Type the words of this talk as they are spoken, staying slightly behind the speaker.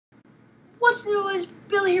What's new, is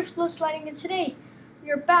Billy here for Flow Sliding, and today we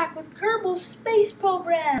are back with Kerbal Space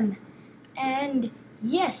Program. And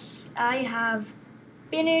yes, I have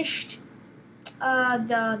finished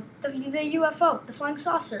the UFO, the flying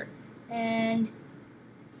saucer, and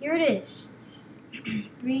here it is.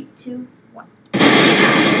 3, 2, 1. See,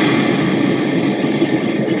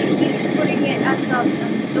 the key is putting it at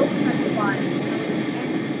those at the bottom, so,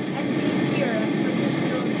 and these here, position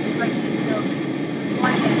those rightly so we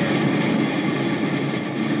fly better.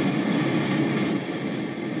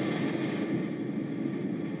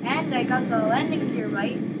 And I got the landing gear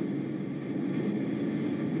right.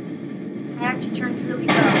 It actually turns really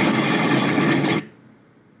well.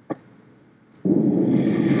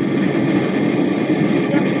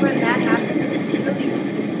 Except when that happens, it's really good.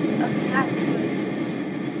 Other than that, it's good.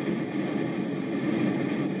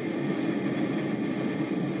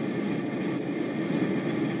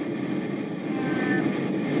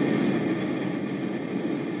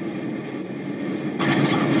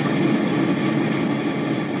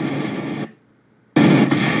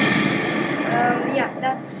 Yeah,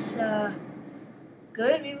 that's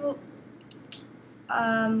good. We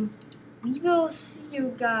will see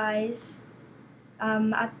you guys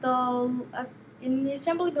in the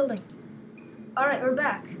assembly building. All right, we're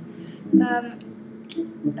back.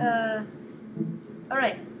 All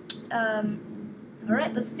right,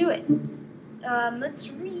 let's do it.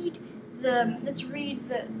 Let's read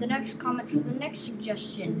the next comment for the next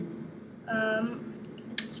suggestion.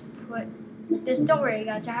 Let's put this. Don't worry,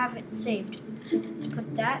 guys, I have it saved. Let's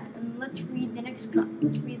put that, and let's read the next.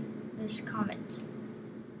 Let's read this comment.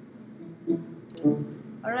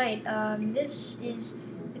 All right. This is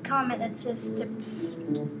the comment that says to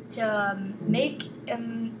make a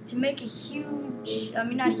huge. I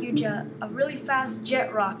mean, not huge. A really fast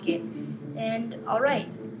jet rocket. And all right,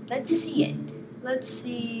 let's see it. Let's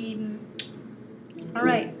see. All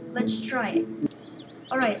right, let's try it.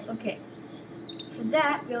 All right. Okay. For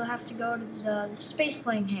that, we'll have to go to the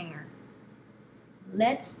spaceplane hangar.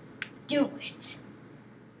 Let's do it.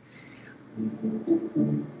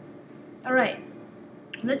 All right.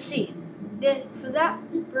 Let's see. For that,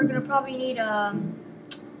 we're gonna probably need oh,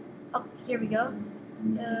 here we go.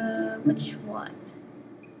 Which one?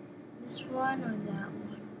 This one or that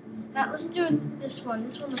one? Now let's do this one.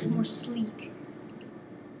 This one looks more sleek.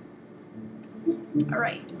 All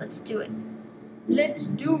right, let's do it. Let's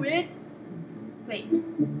do it. Wait,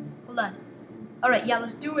 hold on. All right, yeah,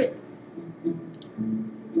 let's do it.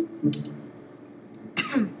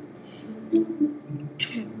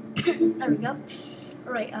 There we go.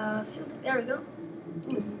 All right, there we go.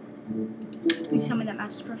 Ooh. Please tell me that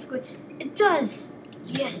matches perfectly. It does.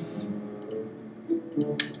 Yes.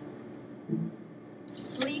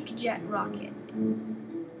 Sleek jet rocket.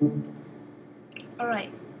 All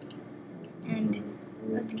right, and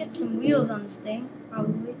let's get some wheels on this thing,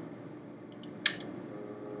 probably.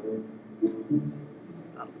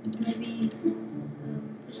 Oh, maybe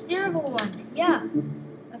a steerable one. Yeah.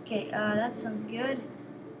 Okay, that sounds good.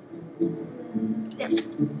 There.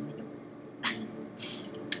 I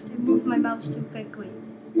moved my mouse too quickly.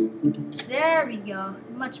 There we go.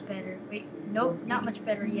 Much better. Wait, nope, not much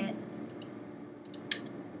better yet.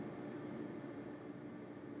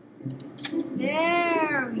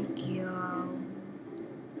 There we go.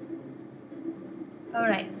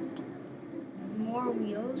 Alright. More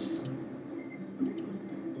wheels.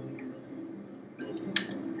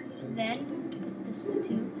 Then put this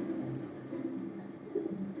too.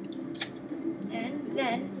 And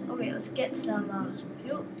then, okay, let's get some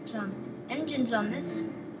fuel, some engines on this.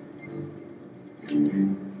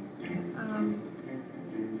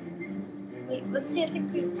 Wait, let's see. I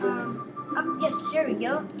think we yes, here we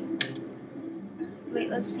go. Wait,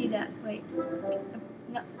 let's see that. Wait,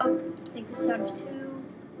 no. Oh, take this out of 2.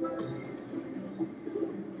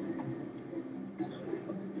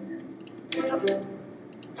 Oh,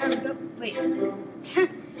 there we go. Wait.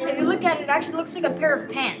 If you look at it, it actually looks like a pair of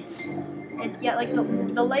pants. Yeah, like the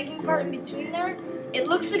legging part in between there, it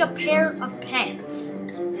looks like a pair of pants.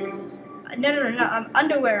 No,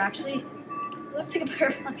 underwear actually. It looks like a pair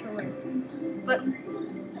of underwear. But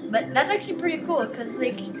that's actually pretty cool because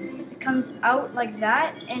like it comes out like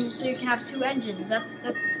that, and so you can have 2 engines. That's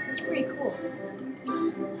pretty cool.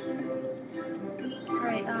 All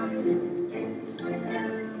right,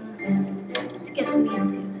 let's get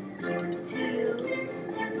these two.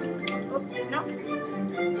 Oh no.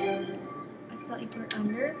 Accidentally put it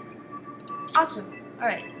under. Awesome.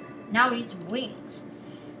 Alright. Now we need some wings.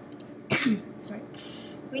 Sorry.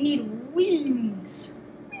 We need wings.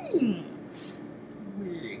 Wings.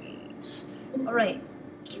 Alright.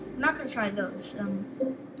 I'm not gonna try those.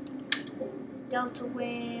 Delta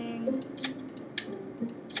wing.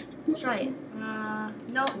 Try it.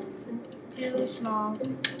 No, too small.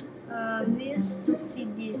 This. Let's see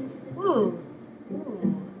this. Ooh.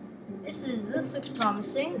 This looks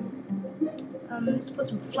promising. Let's put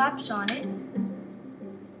some flaps on it.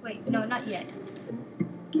 Wait, no, not yet.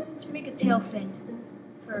 Let's make a tail fin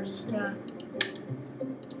first.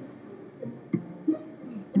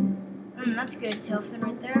 That's a good tail fin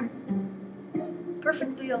right there.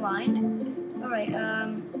 Perfectly aligned. All right.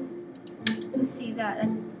 Let's see that.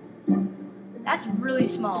 That's really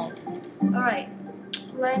small. All right.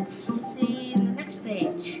 Let's see the next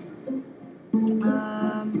page.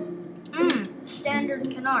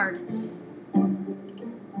 Standard canard.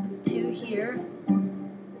 Two here.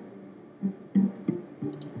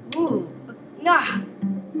 Ooh, nah.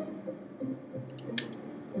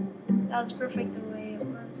 That was perfect the way it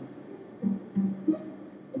was.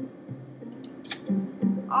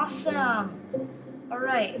 Awesome. All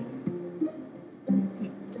right.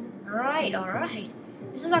 All right.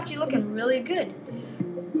 This is actually looking really good.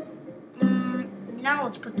 Now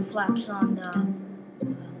let's put the flaps on the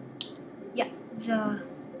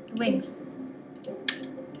wings.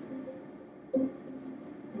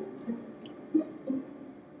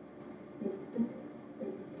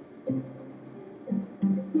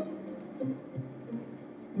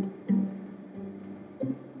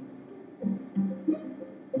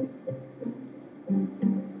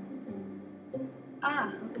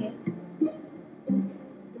 Okay.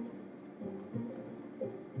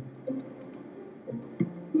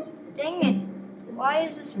 Dang it. Why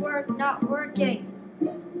is this not working?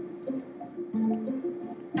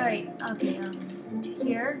 Alright, okay, to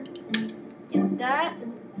here. Get that.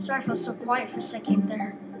 Sorry if I was so quiet for a second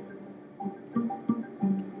there.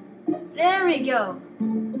 There we go.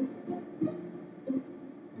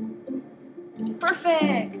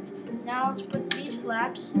 Perfect. Now let's put these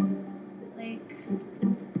flaps like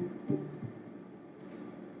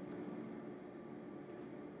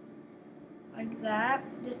that.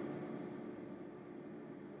 Just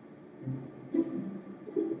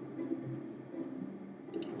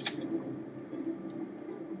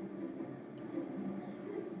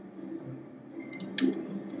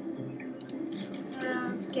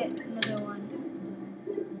let's get another one.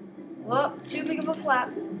 Whoa, too big of a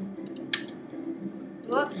flap.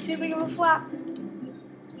 Whoop, too big of a flap.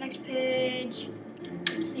 Next page.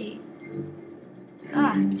 Let's see.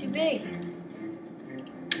 Too big.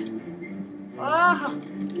 Oh,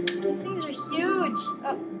 these things are huge.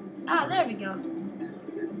 There we go.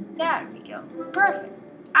 There we go. Perfect.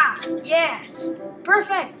 Yes.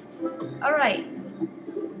 Perfect. All right.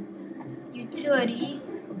 Utility.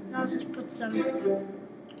 Now let's just put some.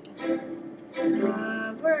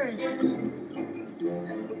 Where is it?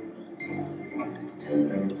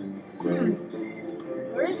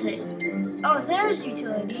 Where is it? Oh, there's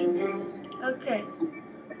utility. Okay.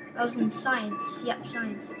 That was in science. Yep,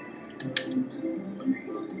 science.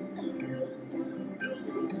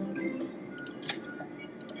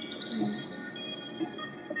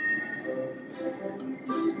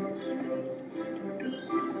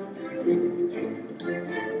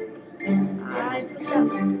 I put that.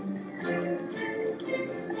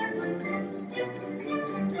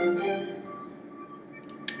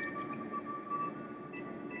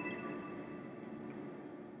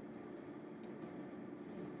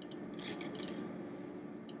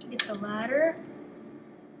 Get the ladder,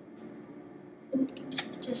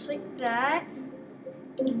 just like that,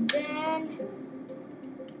 and then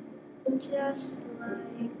just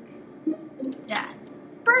like that.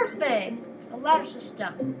 Perfect! A ladder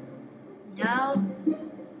system. Now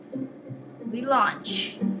we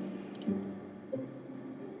launch.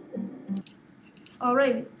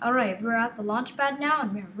 Alright, we're at the launch pad now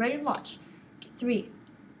and we're ready to launch. 3,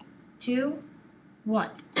 2, 1.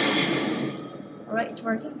 Alright, it's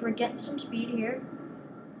working. We're getting some speed here.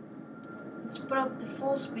 Let's put up the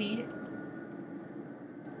full speed.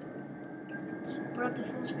 Let's put up the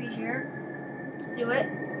full speed here. Let's do it.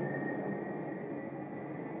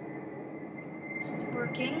 It's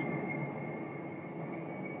working.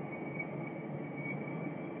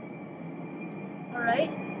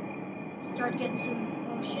 Alright. Start getting some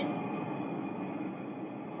motion.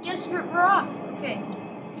 Guess we're off. Okay.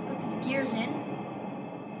 Let's put these gears in.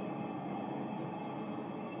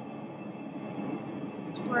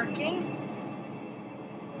 It's working.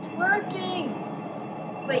 It's working!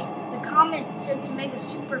 Wait, the comment said to make a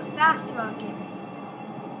super fast rocket.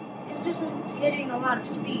 This isn't hitting a lot of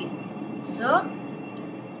speed. So,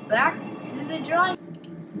 back to the drawing.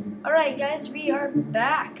 Alright guys, we are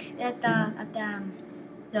back at the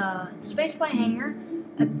spaceplane hangar.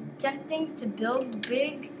 attempting to build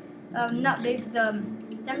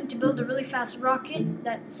attempting to build a really fast rocket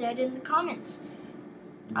that said in the comments.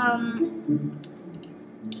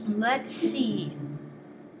 Let's see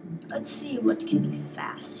what can be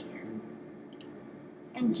fast here.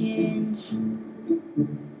 Engines.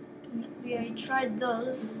 I tried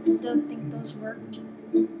those. Don't think those worked.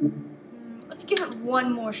 Let's give it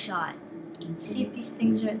one more shot. See if these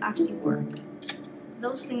things actually work.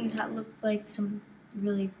 Those things that look like some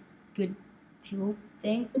really good fuel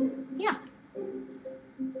thing. Yeah.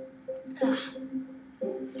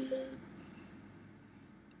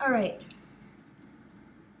 Alright.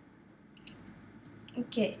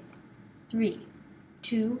 Okay. 3,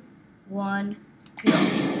 2, 1, go.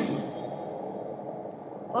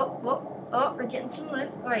 Oh, we're getting some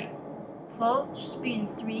lift. Alright. Full speed in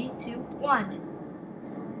 3, 2, 1.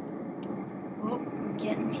 Oh, we're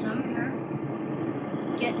getting some here.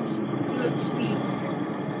 Getting some good speed.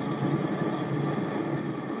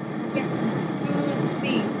 We're getting some good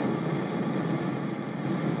speed.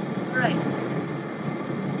 Alright.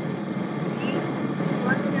 3, 2,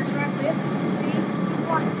 1. We're gonna try and lift. 3, 2,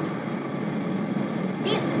 1.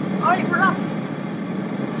 Yes! Alright, we're up.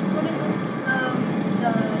 Let's put in those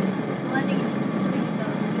the blending, let's put in the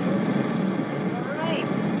wheels. Alright.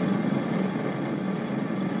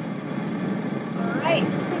 Alright,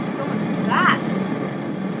 this thing's going fast.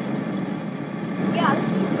 Yeah, this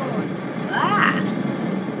thing's going fast.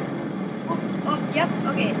 Oh, yep,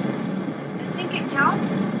 okay. I think it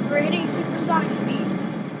counts. We're hitting supersonic speed.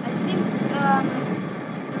 I think the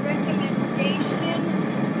recommendation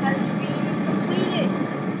has been completed.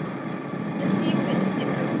 Let's see if it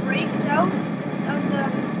breaks out of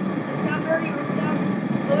the sound barrier without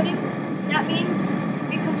exploding. That means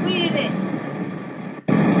we completed it.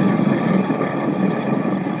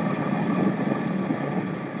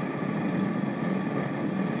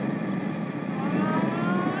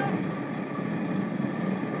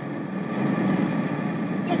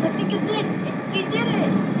 Yes, I think it did. We did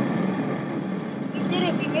it. We did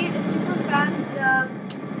it. We made a super fast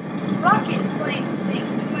rocket plane thing.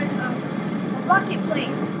 We went a rocket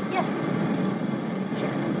plane. Yes.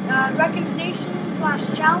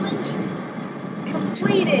 Recommendation/challenge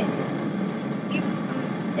completed.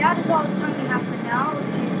 That is all the time we have for now. If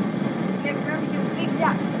you remember to give a big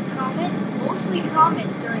zap to the comment, mostly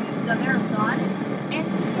comment during the marathon, and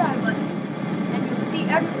subscribe button. And you'll see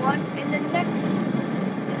everyone in the next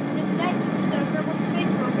Kerbal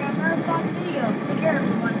Space Program marathon video. Take care,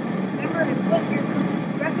 everyone. Remember to put your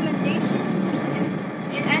recommendations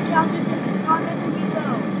and challenges in the comments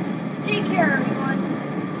below. Take care, everyone.